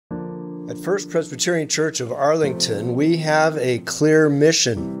At First Presbyterian Church of Arlington, we have a clear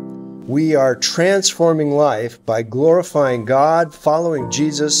mission. We are transforming life by glorifying God, following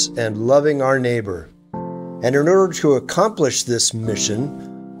Jesus, and loving our neighbor. And in order to accomplish this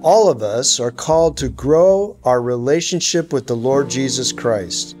mission, all of us are called to grow our relationship with the Lord Jesus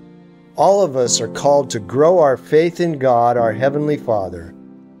Christ. All of us are called to grow our faith in God, our Heavenly Father.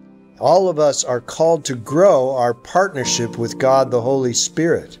 All of us are called to grow our partnership with God the Holy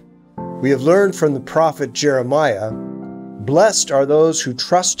Spirit. We have learned from the prophet Jeremiah, "Blessed are those who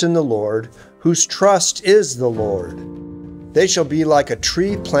trust in the Lord, whose trust is the Lord. They shall be like a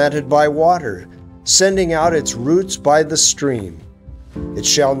tree planted by water, sending out its roots by the stream. It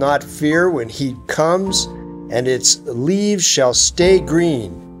shall not fear when heat comes, and its leaves shall stay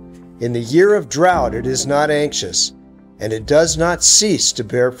green. In the year of drought it is not anxious, and it does not cease to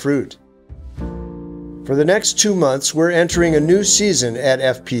bear fruit." For the next 2 months, we're entering a new season at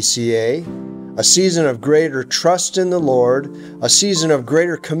FPCA, a season of greater trust in the Lord, a season of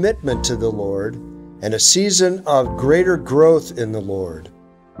greater commitment to the Lord, and a season of greater growth in the Lord.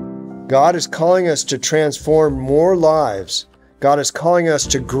 God is calling us to transform more lives. God is calling us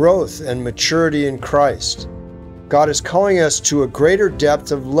to growth and maturity in Christ. God is calling us to a greater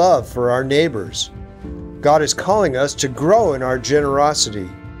depth of love for our neighbors. God is calling us to grow in our generosity.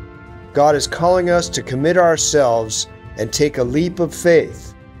 God is calling us to commit ourselves and take a leap of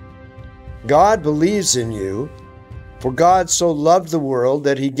faith. God believes in you, for God so loved the world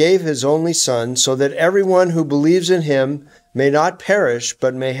that he gave his only Son, so that everyone who believes in him may not perish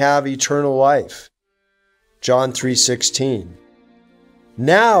but may have eternal life. John 3:16.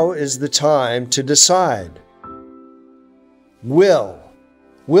 Now is the time to decide. Will.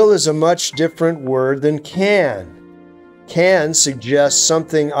 Will is a much different word than can. Can suggests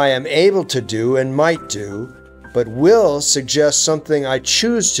something I am able to do and might do, but will suggests something I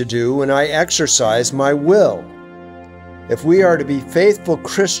choose to do when I exercise my will. If we are to be faithful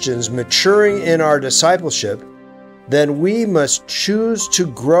Christians maturing in our discipleship, then we must choose to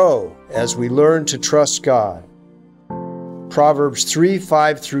grow as we learn to trust God. Proverbs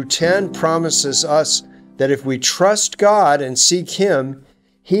 3:5-10 promises us that if we trust God and seek Him,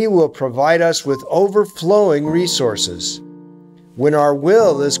 He will provide us with overflowing resources. When our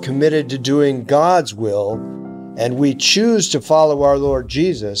will is committed to doing God's will, and we choose to follow our Lord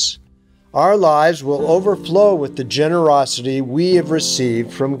Jesus, our lives will overflow with the generosity we have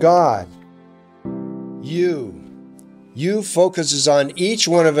received from God. You focuses on each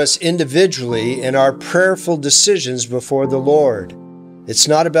one of us individually in our prayerful decisions before the Lord. It's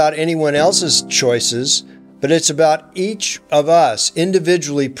not about anyone else's choices, but it's about each of us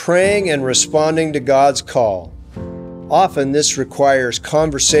individually praying and responding to God's call. Often this requires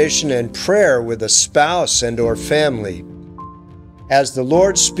conversation and prayer with a spouse and/or family. As the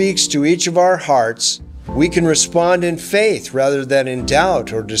Lord speaks to each of our hearts, we can respond in faith rather than in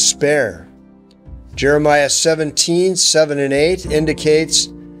doubt or despair. Jeremiah 17:7-8 indicates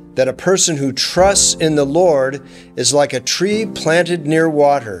that a person who trusts in the Lord is like a tree planted near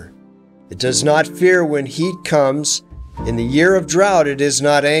water. It does not fear when heat comes. In the year of drought it is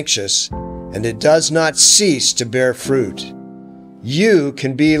not anxious, and it does not cease to bear fruit. You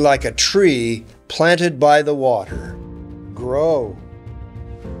can be like a tree planted by the water. Grow.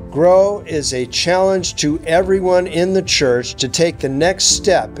 Grow is a challenge to everyone in the church to take the next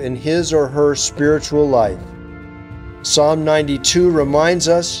step in his or her spiritual life. Psalm 92 reminds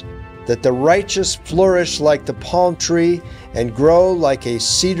us that the righteous flourish like the palm tree and grow like a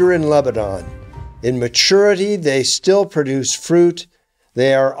cedar in Lebanon. In maturity, they still produce fruit.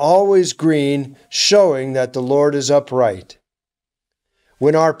 They are always green, showing that the Lord is upright.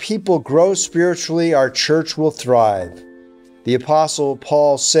 When our people grow spiritually, our church will thrive. The Apostle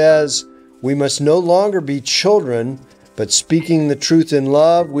Paul says, "We must no longer be children, but speaking the truth in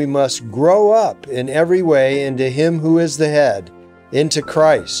love, we must grow up in every way into Him who is the head, into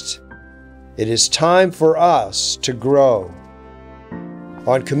Christ." It is time for us to grow.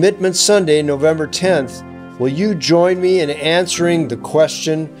 On Commitment Sunday, November 10th, will you join me in answering the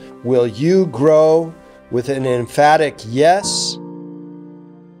question, "Will you grow?" with an emphatic yes?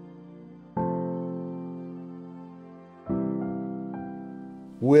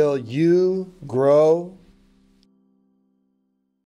 Will you grow?